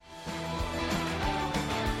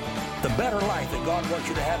The better life that God wants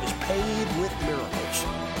you to have is paved with miracles.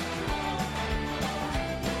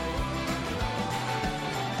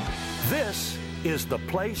 This is the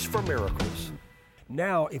place for miracles.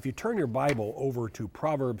 Now, if you turn your Bible over to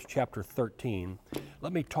Proverbs chapter 13,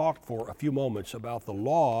 let me talk for a few moments about the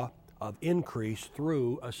law of increase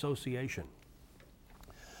through association.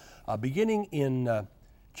 Beginning in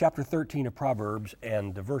chapter 13 of Proverbs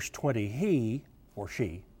and verse 20, he or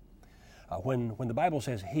she, when the Bible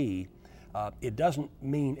says he, it doesn't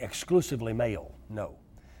mean exclusively male, no.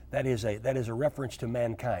 That is a reference to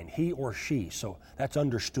mankind, he or she, so that's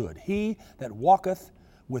understood. He that walketh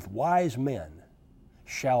with wise men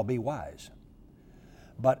shall be wise,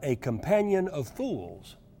 but a companion of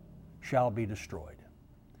fools shall be destroyed.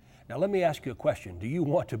 Now let me ask you a question. Do you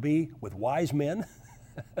want to be with wise men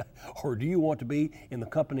or do you want to be in the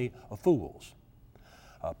company of fools?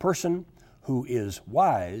 A person who is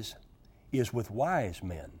wise is with wise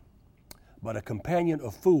men, but a companion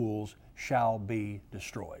of fools shall be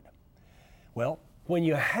destroyed. Well, when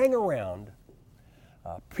you hang around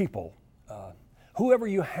people, whoever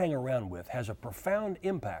you hang around with has a profound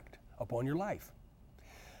impact upon your life.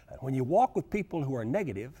 When you walk with people who are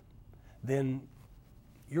negative, then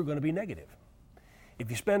you're going to be negative. If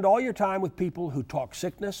you spend all your time with people who talk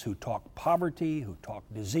sickness, who talk poverty, who talk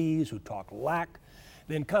disease, who talk lack,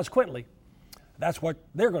 then consequently, that's what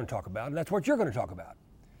they're going to talk about, and that's what you're going to talk about.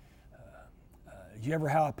 Did you ever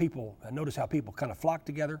notice how people kind of flock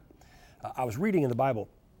together? I was reading in the Bible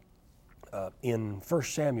in 1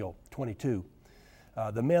 Samuel 22,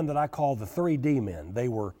 the men that I call the 3D men. They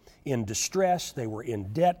were in distress, they were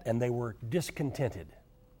in debt, and they were discontented.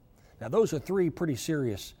 Now those are three pretty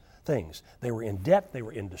serious things. They were in debt, they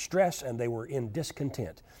were in distress, and they were in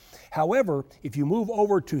discontent. However, if you move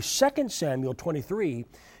over to 2 Samuel 23,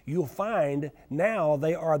 you'll find now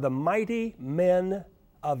they are the mighty men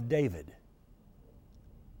of David.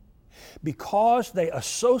 Because they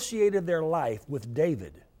associated their life with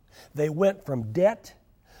David, they went from debt,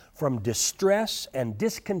 from distress and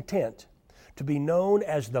discontent to be known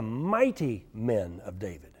as the mighty men of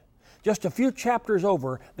David. Just a few chapters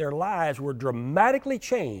over, their lives were dramatically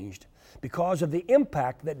changed because of the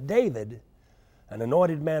impact that David, an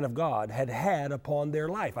anointed man of God, had had upon their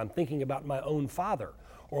life. I'm thinking about my own father,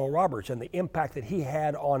 Oral Roberts, and the impact that he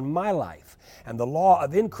had on my life. And the law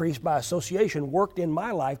of increase by association worked in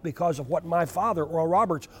my life because of what my father, Oral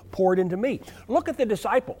Roberts, poured into me. Look at the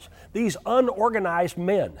disciples, these unorganized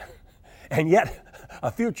men. And yet, a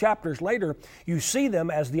few chapters later, you see them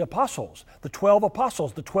as the apostles, the 12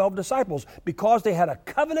 apostles, the 12 disciples, because they had a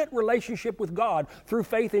covenant relationship with God through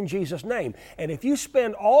faith in Jesus' name. And if you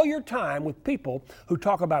spend all your time with people who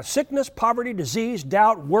talk about sickness, poverty, disease,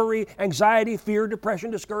 doubt, worry, anxiety, fear, depression,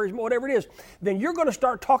 discouragement, whatever it is, then you're going to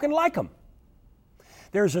start talking like them.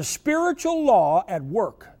 There's a spiritual law at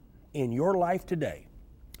work in your life today.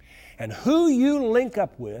 And who you link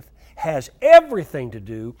up with has everything to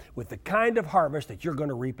do with the kind of harvest that you're going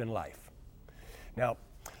to reap in life. Now,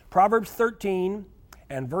 Proverbs 13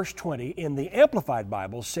 and verse 20 in the Amplified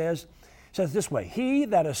Bible says this way, he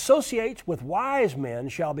that associates with wise men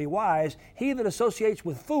shall be wise, he that associates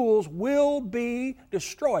with fools will be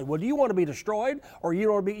destroyed. Well, do you want to be destroyed or you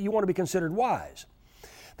want to be considered wise?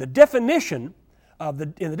 The definition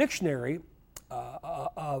in the dictionary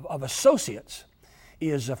of associates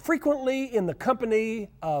is frequently in the company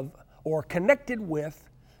of or connected with,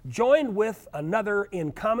 joined with another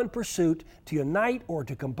in common pursuit to unite or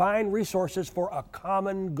to combine resources for a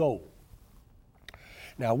common goal.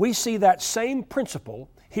 Now we see that same principle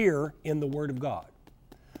here in the Word of God.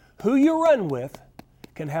 Who you run with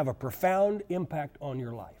can have a profound impact on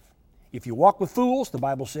your life. If you walk with fools, the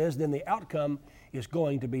Bible says, then the outcome is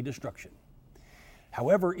going to be destruction.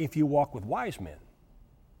 However, if you walk with wise men,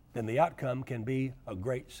 then the outcome can be a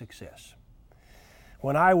great success.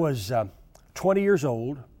 When I was 20 years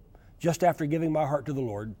old, just after giving my heart to the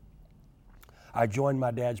Lord, I joined my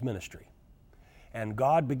dad's ministry. And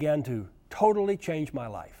God began to totally change my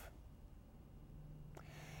life.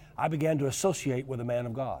 I began to associate with a man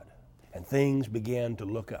of God, and things began to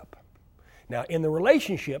look up. Now, in the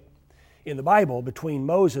relationship in the Bible between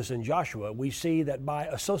Moses and Joshua, we see that by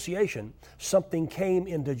association, something came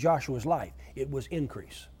into Joshua's life. It was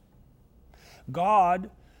increase. God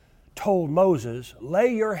told Moses,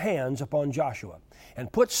 lay your hands upon Joshua and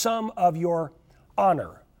put some of your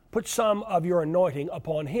honor, put some of your anointing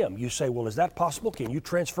upon him. You say, well, is that possible? Can you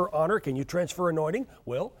transfer honor? Can you transfer anointing?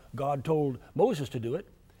 Well, God told Moses to do it.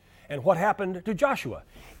 And what happened to Joshua?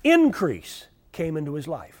 Increase came into his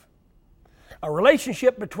life. a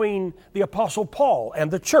relationship between the Apostle Paul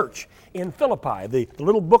and the church in Philippi, the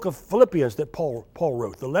little book of Philippians that Paul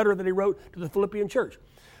wrote, the letter that he wrote to the Philippian church.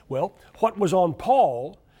 Well, what was on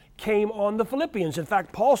Paul came on the Philippians. In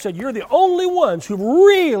fact, Paul said, you're the only ones who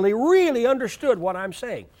really, really understood what I'm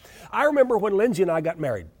saying. I remember when Lindsay and I got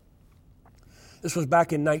married. This was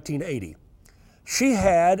back in 1980. She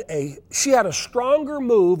had a stronger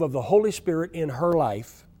move of the Holy Spirit in her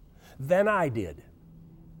life than I did.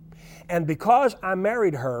 And because I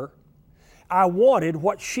married her, I wanted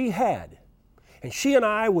what she had. And she and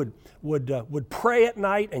I would pray at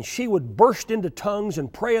night, and she would burst into tongues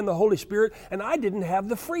and pray in the Holy Spirit, and I didn't have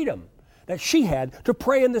the freedom that she had to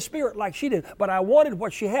pray in the Spirit like she did. But I wanted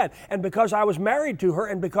what she had. And because I was married to her,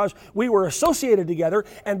 and because we were associated together,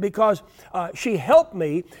 and because she helped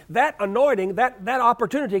me, that anointing, that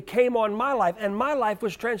opportunity came on my life, and my life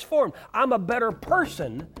was transformed. I'm a better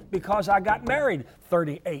person because I got married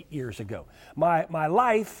 38 years ago. My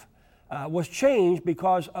life was changed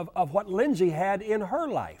because of what Lindsay had in her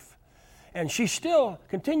life. And she still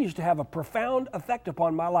continues to have a profound effect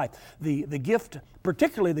upon my life. The gift,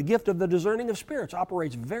 particularly the gift of the discerning of spirits,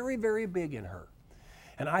 operates very, very big in her.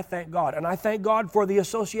 And I thank God. And I thank God for the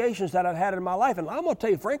associations that I've had in my life. And I'm going to tell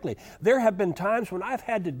you frankly, there have been times when I've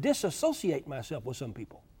had to disassociate myself with some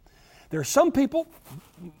people. There are some people,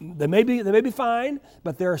 they may be fine,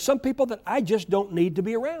 but there are some people that I just don't need to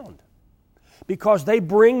be around, because they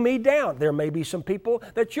bring me down. There may be some people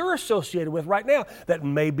that you're associated with right now that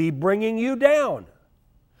may be bringing you down.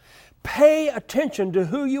 Pay attention to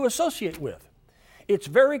who you associate with. It's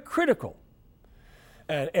very critical.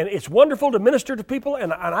 And it's wonderful to minister to people,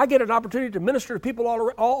 and I get an opportunity to minister to people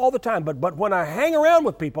all the time. But when I hang around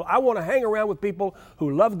with people, I want to hang around with people who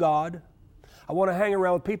love God. I want to hang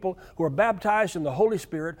around with people who are baptized in the Holy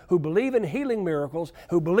Spirit, who believe in healing miracles,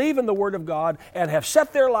 who believe in the Word of God, and have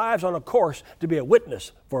set their lives on a course to be a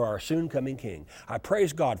witness for our soon-coming King. I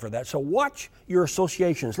praise God for that. So watch your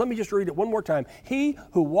associations. Let me just read it one more time. He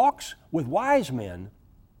who walks with wise men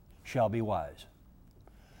shall be wise,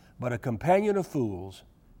 but a companion of fools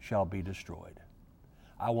shall be destroyed.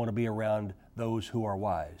 I want to be around those who are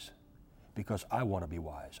wise, because I want to be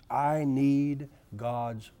wise. I need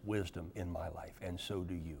God's wisdom in my life, and so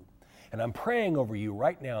do you. And I'm praying over you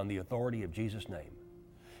right now in the authority of Jesus' name.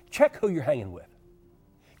 Check who you're hanging with.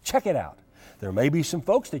 Check it out. There may be some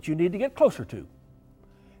folks that you need to get closer to,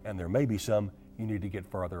 and there may be some you need to get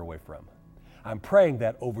farther away from. I'm praying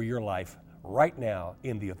that over your life right now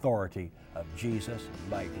in the authority of Jesus'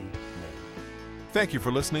 mighty name. Thank you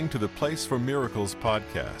for listening to the Place for Miracles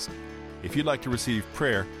podcast. If you'd like to receive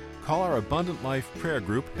prayer, call our Abundant Life Prayer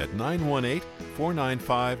Group at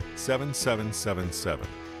 918-495-7777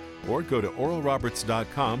 or go to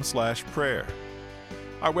oralroberts.com/prayer.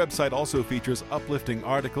 Our website also features uplifting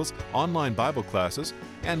articles, online Bible classes,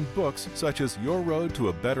 and books such as Your Road to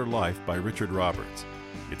a Better Life by Richard Roberts.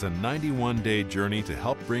 It's a 91-day journey to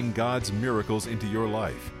help bring God's miracles into your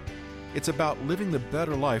life. It's about living the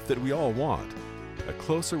better life that we all want, a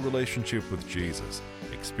closer relationship with Jesus,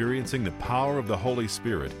 experiencing the power of the Holy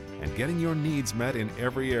Spirit, and getting your needs met in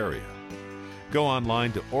every area. Go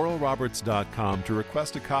online to oralroberts.com to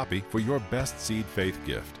request a copy for your Best Seed Faith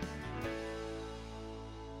gift.